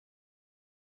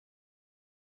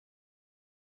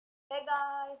Hey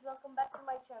guys, welcome back to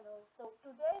my channel. So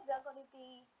today we are going to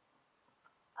be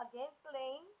again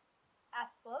playing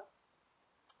asphalt,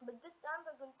 but this time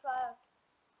we're going to try out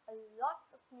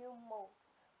lots of new modes.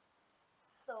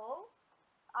 So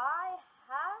I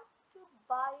had to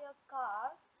buy a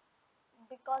car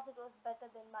because it was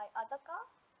better than my other car,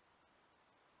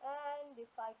 and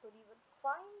if I could even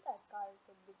find that car, it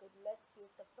would be good. Let's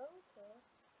use the filter.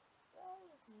 Where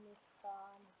is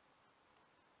Nissan?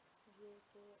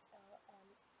 JKLMN,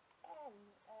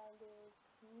 and it's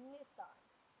Nissan.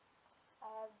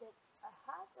 I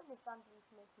have the Nissan Leaf.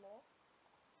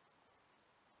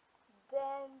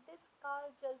 Then this car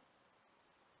just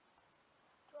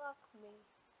struck me.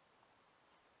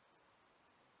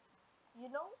 You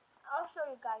know, I'll show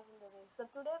you guys in the race. So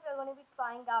today we're going to be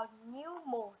trying out new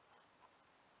modes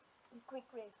in quick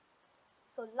race.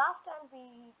 So last time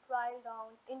we tried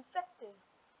on infected.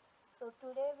 So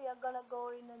today we are gonna go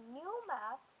in a new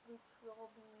map, which will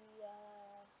be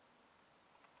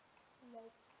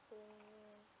let's say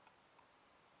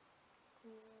it's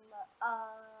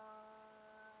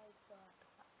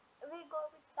we go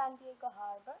with San Diego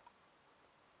Harbor,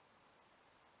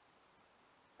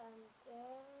 and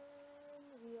then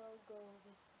we'll go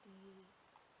with the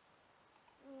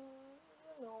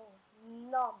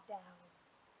knockdown.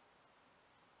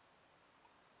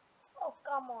 Oh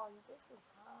come on, this is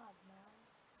hard, man.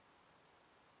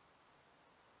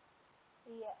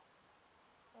 Yes,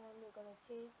 and we're gonna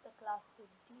change the class to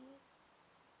D.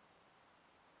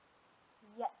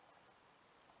 Yes.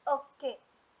 Okay,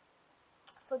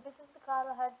 so this is the car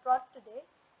I had brought today.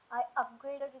 I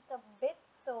upgraded it a bit,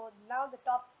 so now the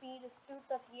top speed is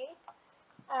 238,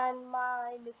 and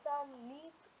my Nissan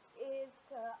Leaf is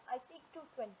I think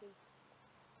 220.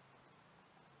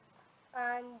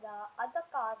 And the other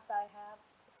cars I have,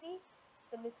 see,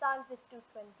 the Nissan's is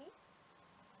 220,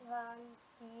 and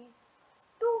the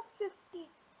 252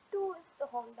 is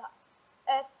the Honda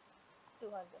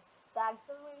S200. The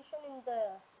acceleration in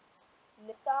the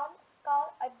Nissan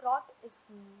car I brought is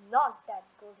not that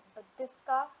good, but this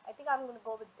car, I think I'm gonna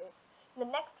go with this. In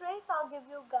the next race, I'll show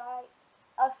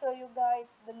you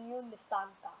guys the new Nissan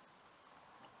car.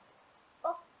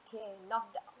 Okay,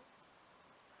 knockdown.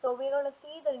 So we're gonna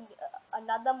see the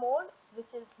another mode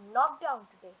which is knockdown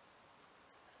today.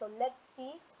 So let's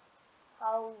see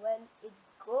how well it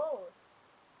goes.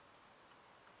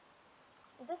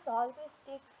 This always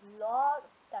takes lot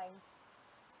of time.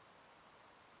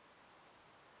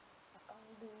 I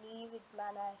can't believe it,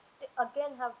 man. I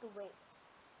again have to wait.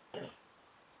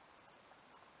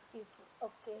 Excuse me.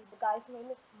 Okay, the guy's name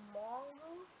is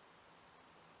Mongoose.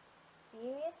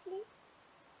 Seriously?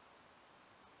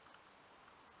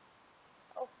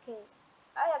 Okay.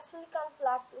 I actually can't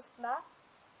flag this map.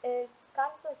 It's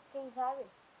kind of like King's Highway.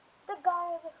 The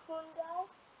guy has a Hyundai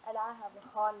and I have a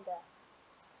Honda.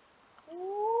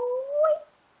 Whee!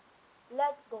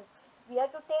 Let's go. We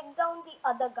have to take down the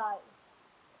other guys.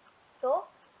 So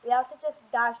we have to just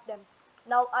dash them.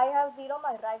 Now I have 0,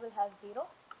 my rival has 0.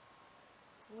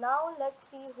 Now let's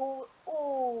see who.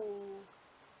 Ooh.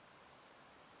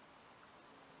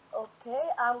 Okay,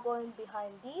 I'm going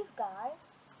behind these guys.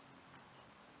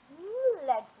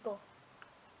 Let's go.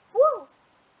 Woo!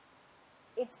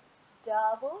 It's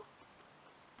double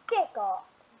takeoff.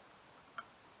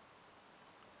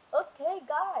 Okay,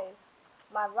 guys.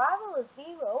 My rival is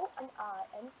 0 and I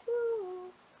am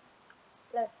 2.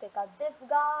 Let's take out this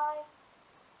guy.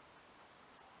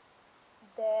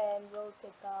 Then we'll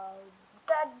take out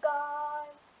that guy.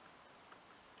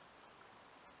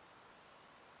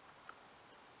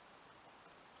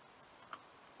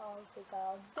 I'll take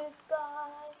out this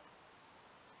guy.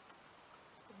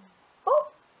 Boom!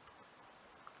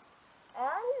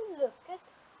 And look at.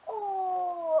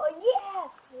 Oh, yes!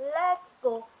 Let's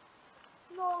go.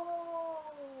 No,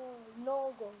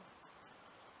 no go.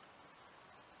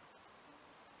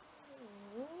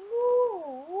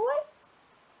 What?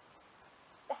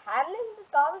 The handling in this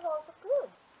car is also good.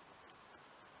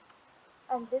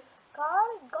 And this car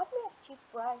got me a cheap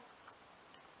price.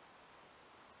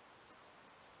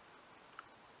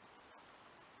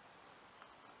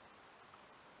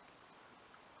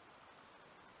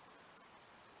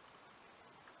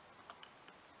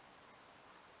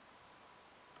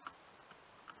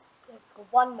 Let's go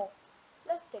one more.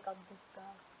 Let's take out this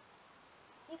guy.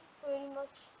 He's pretty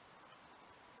much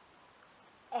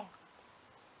empty.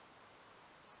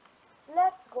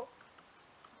 Let's go.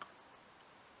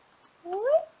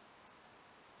 Wait.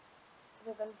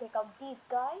 We're gonna take out these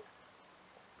guys.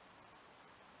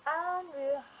 And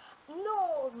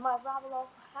no, my rival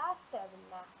also has 7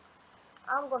 now.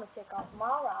 I'm gonna take out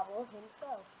my rival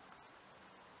himself.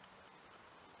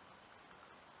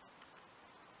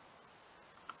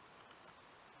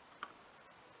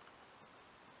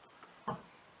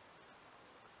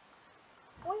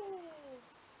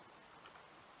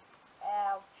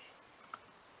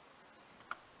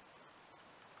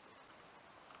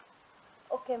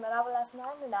 Okay, Manava has 9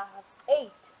 and I have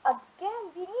 8. Again,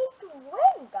 we need to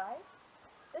win, guys.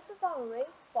 This is our race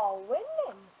for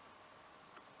winning.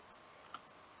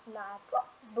 Nitro,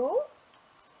 boom,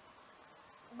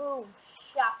 boom,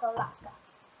 shakalaka.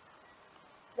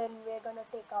 Then we're gonna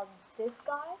take out this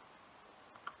guy.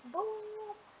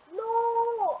 Boom.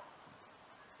 No!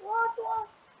 What was?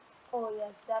 Oh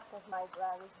yes, that was my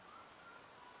gravity.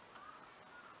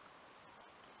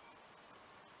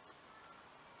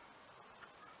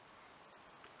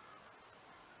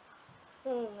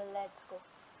 Let's go.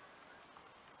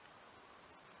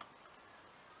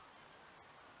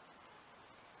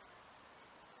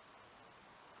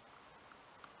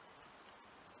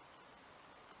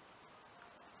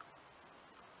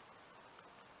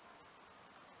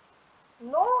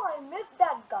 No, I missed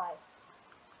that guy.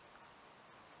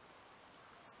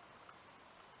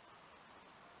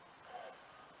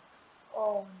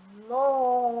 Oh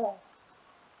no.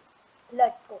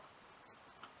 Let's go.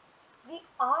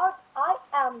 I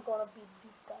am gonna beat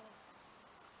these guys.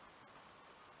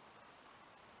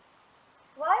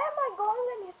 Why am I going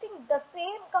and hitting the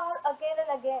same car again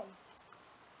and again?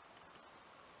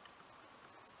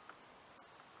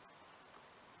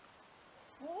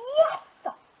 Yes!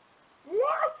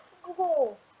 Let's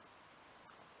go!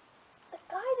 The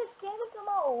guy just came into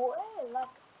my way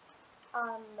like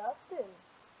I'm nothing.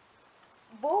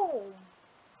 Boom!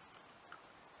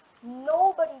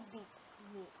 Nobody beats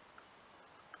me.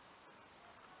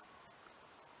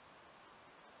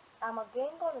 I'm again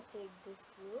gonna take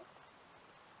this route.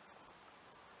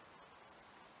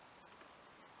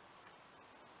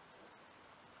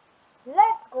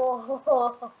 Let's go!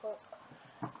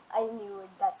 I knew it,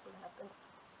 that would happen.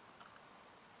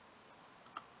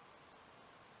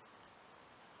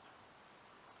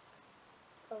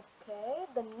 Okay,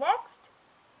 the next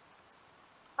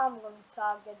I'm going to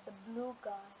target the blue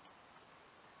guy,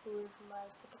 who is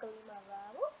typically my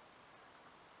rival.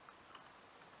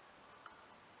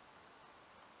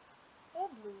 Hey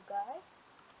blue guy,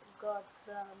 got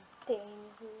some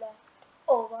things left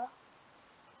over.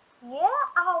 Yeah,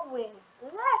 I win.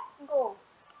 Let's go.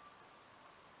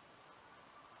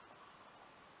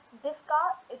 This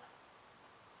car is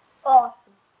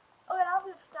awesome. Okay, now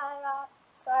we'll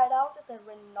try it out with a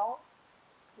Renault.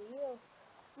 Here,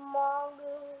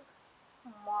 mongoose,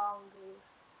 mongoose.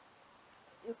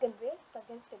 You can race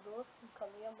against a ghost in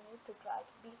career mode to try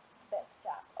to beat the best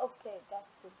time. Okay,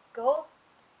 that's the ghost.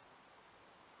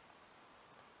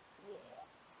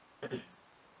 Yeah.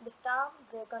 This time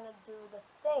we're gonna do the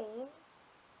same.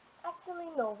 Actually,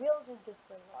 no, we'll do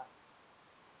different one.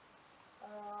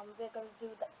 We're gonna do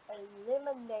the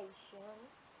elimination.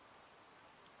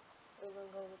 We will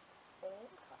go with the same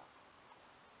car.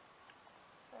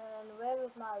 And where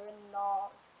is my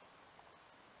Renault?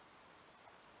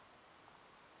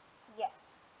 Yes,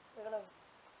 we're gonna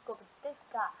go with this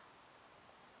guy.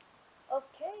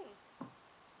 Okay,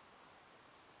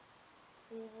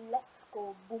 let's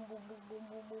go. Boom, boom, boom, boom,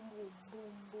 boom, boom, boom,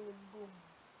 boom, boom, boom.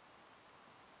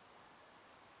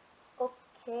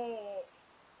 Okay,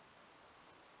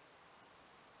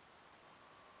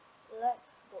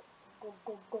 let's go. Go,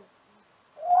 go, go.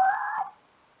 What?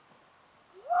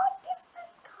 What is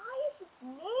this guy's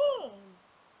name?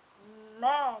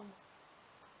 Man.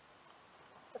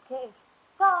 Okay,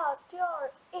 start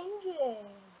your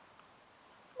engine.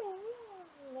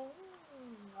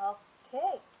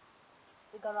 Okay,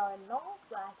 we got our nose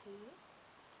flatty.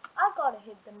 I gotta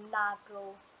hit the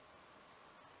nitro.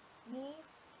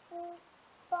 Full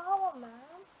power,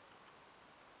 man.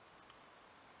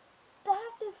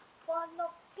 That is one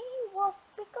of the worst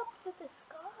pickups with this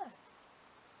car.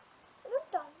 I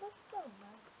don't understand,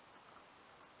 man.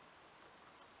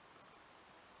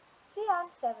 See, I'm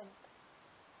 7th.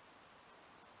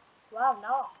 Wow,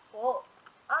 now I'm 4th.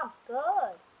 I'm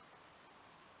 3rd.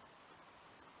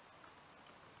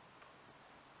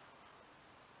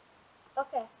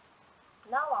 Okay,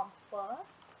 now I'm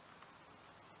 1st.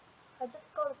 I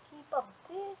just gotta keep up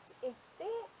this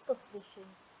exact position.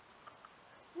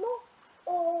 No.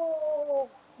 Oh,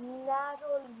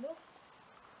 narrow missed.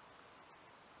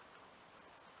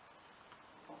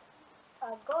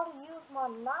 I gotta use my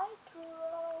nitro.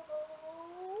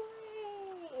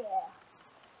 Yeah.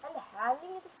 And the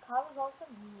handling of this car is also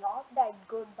not that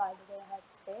good, by the way, I have to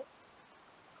say.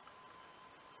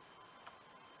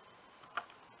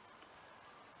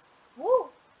 Woo!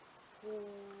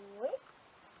 Wait.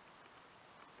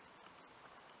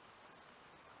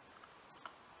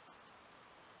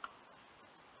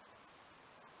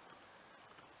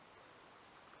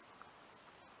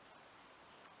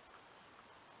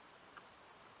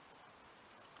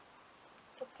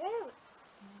 Okay.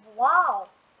 Wow.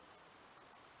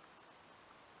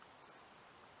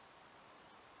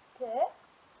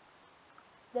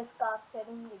 This car's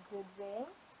getting a good win.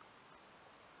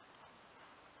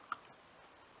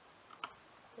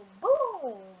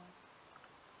 Boom!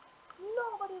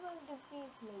 Nobody will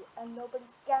defeat me, and nobody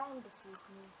can defeat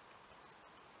me.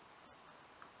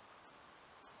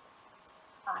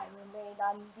 I remain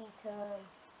unbeaten.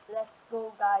 Let's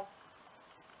go, guys.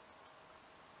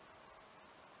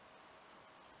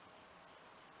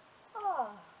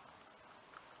 Ah,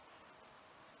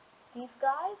 these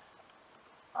guys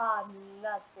are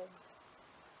nothing.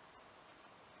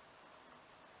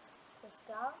 This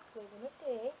time we're gonna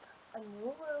take a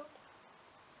new route.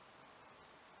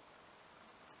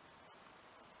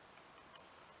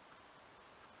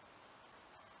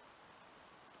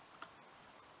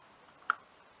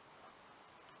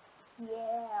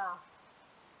 Yeah.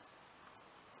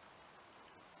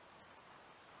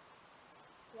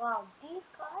 Wow, these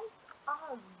guys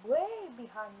are way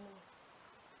behind me.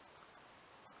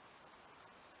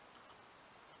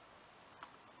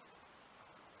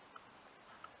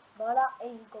 But I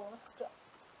ain't gonna stop.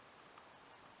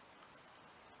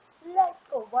 Let's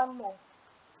go, one more.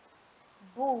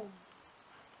 Boom.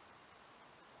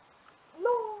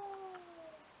 No!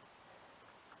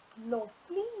 No,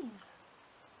 please.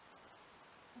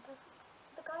 The,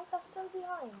 the guys are still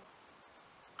behind.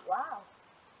 Wow.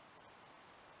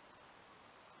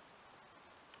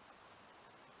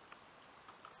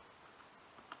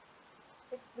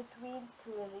 It's between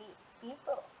two elite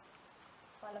people.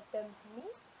 One of them's me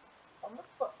on the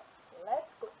first.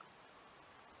 Let's go.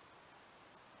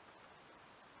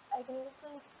 I can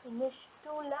literally finish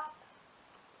 2 laps.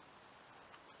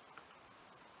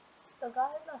 The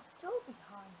guys are still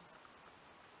behind.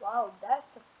 Wow,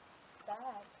 that's a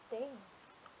sad thing.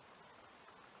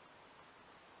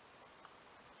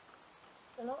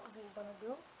 You know what we're gonna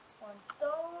do? One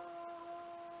stone.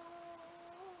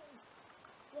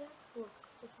 Let's go.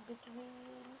 It's between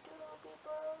 2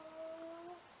 people.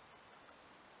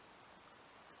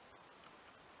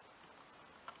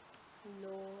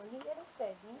 Slowly and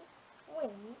steady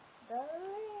wins the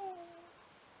race.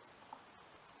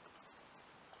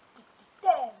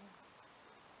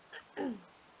 10.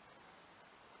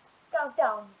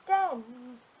 Countdown. 10,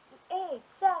 8,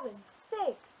 7,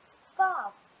 6,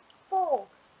 5, 4,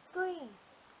 3,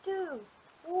 2,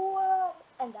 1,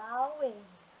 and I'll win.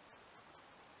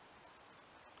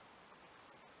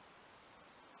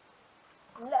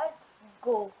 Let's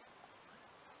go.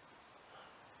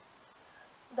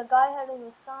 The guy had a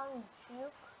Nissan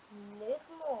Juke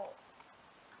Nismo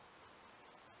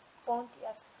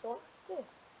Pontiac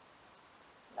Solstice.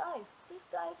 Nice. These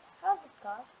guys have a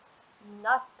car.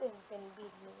 Nothing can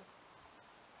beat me.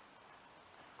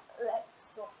 Let's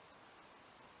go.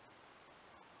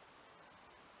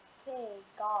 Hey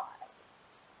guys.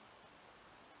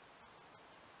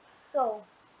 So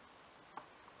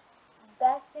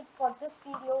that's it for this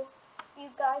video. See you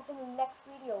guys in the next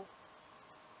video.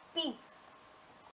 Peace.